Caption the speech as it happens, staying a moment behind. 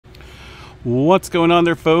What's going on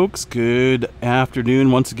there, folks? Good afternoon.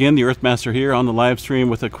 Once again, the Earthmaster here on the live stream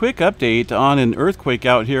with a quick update on an earthquake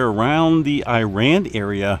out here around the Iran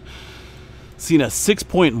area. Seen a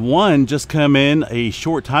 6.1 just come in a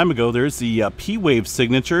short time ago. There's the P wave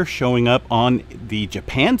signature showing up on the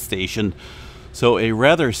Japan station. So a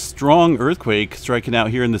rather strong earthquake striking out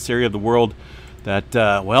here in this area of the world that,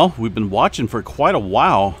 well, we've been watching for quite a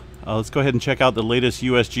while. Let's go ahead and check out the latest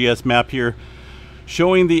USGS map here,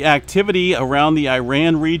 showing the activity around the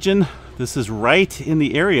Iran region. This is right in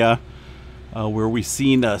the area where we've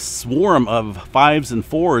seen a swarm of 5s and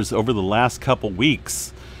 4s over the last couple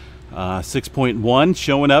weeks. 6.1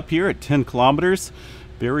 showing up here at 10 kilometers.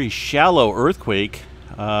 Very shallow earthquake.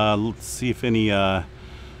 Let's see if any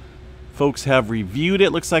folks have reviewed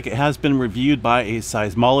it. Looks like it has been reviewed by a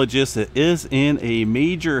seismologist. It is in a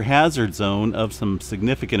major hazard zone of some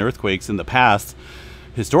significant earthquakes in the past,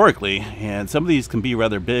 historically, and some of these can be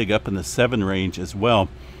rather big, up in the 7 range as well.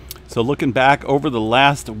 So looking back over the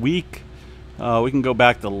last week, we can go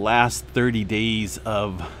back the last 30 days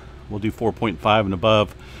of, we'll do 4.5 and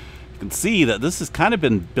above. You can see that this has kind of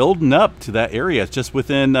been building up to that area. It's just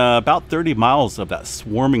within about 30 miles of that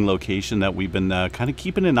swarming location that we've been kind of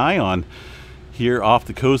keeping an eye on here off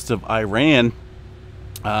the coast of Iran.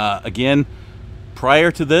 Again,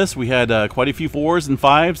 prior to this, we had quite a few 4s and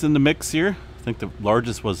 5s in the mix here. I think the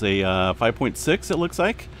largest was a 5.6, it looks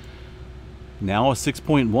like. Now a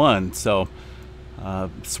 6.1. So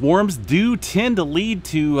swarms do tend to lead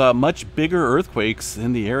to much bigger earthquakes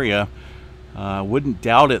in the area. Wouldn't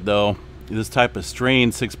doubt it, though. This type of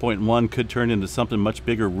strain, 6.1, could turn into something much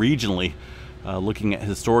bigger regionally. Looking at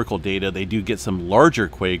historical data, they do get some larger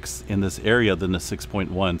quakes in this area than the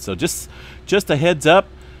 6.1. So just a heads up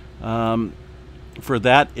for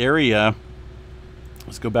that area.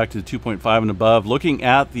 Let's go back to the 2.5 and above. Looking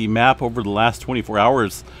at the map over the last 24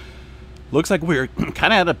 hours, looks like we're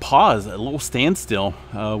kind of at a pause, a little standstill.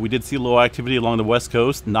 We did see low activity along the west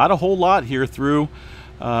coast. Not a whole lot here through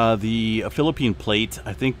the Philippine plate.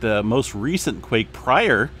 I think the most recent quake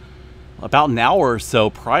prior, about an hour or so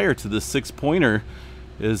prior to the 6-pointer,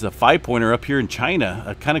 is a 5-pointer up here in China.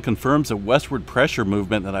 It kind of confirms a westward pressure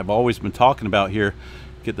movement that I've always been talking about here.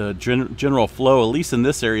 Get the general flow, at least in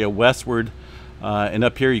this area, westward. And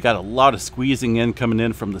up here you got a lot of squeezing in coming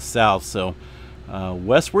in from the south. So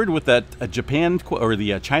westward with that Japan or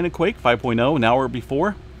the China quake 5.0 an hour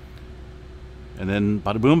before, and then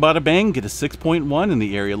bada boom bada bang, get a 6.1 in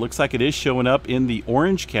the area. Looks like it is showing up in the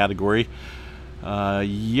orange category.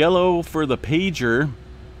 Yellow for the pager.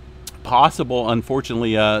 Possible,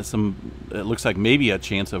 unfortunately, it looks like maybe a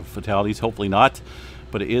chance of fatalities. Hopefully not,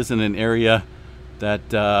 but it is in an area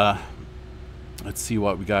that let's see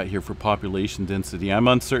what we got here for population density. I'm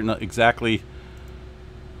uncertain exactly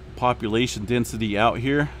population density out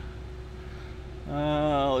here.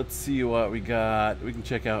 Let's see what we got. We can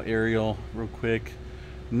check out aerial real quick.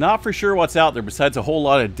 Not for sure what's out there besides a whole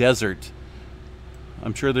lot of desert.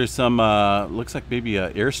 I'm sure there's some, looks like maybe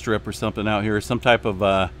an airstrip or something out here. Some type of,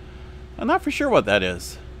 I'm not for sure what that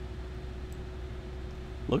is.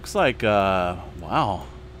 Looks like, wow.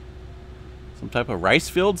 Some type of rice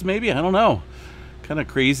fields maybe? I don't know. Kind of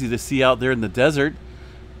crazy to see out there in the desert.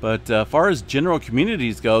 But as far as general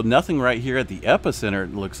communities go, nothing right here at the epicenter,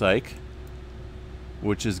 it looks like,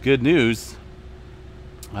 which is good news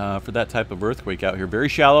for that type of earthquake out here. Very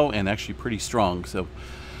shallow and actually pretty strong. So,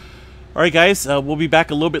 all right, guys, we'll be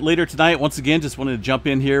back a little bit later tonight. Once again, just wanted to jump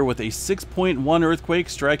in here with a 6.1 earthquake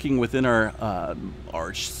striking within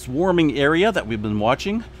our swarming area that we've been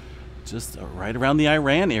watching, just right around the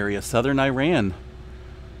Iran area, southern Iran.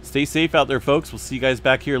 Stay safe out there, folks. We'll see you guys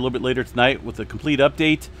back here a little bit later tonight with a complete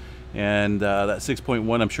update. And that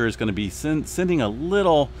 6.1, I'm sure, is going to be sending a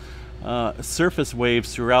little surface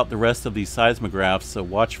waves throughout the rest of these seismographs, so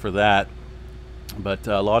watch for that. But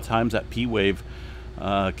a lot of times that P wave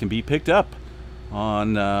can be picked up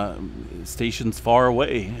on stations far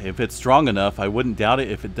away. If it's strong enough, I wouldn't doubt it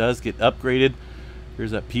if it does get upgraded. Here's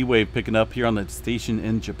that P wave picking up here on the station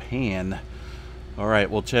in Japan. All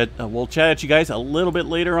right, we'll chat at you guys a little bit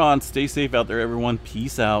later on. Stay safe out there, everyone.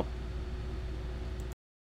 Peace out.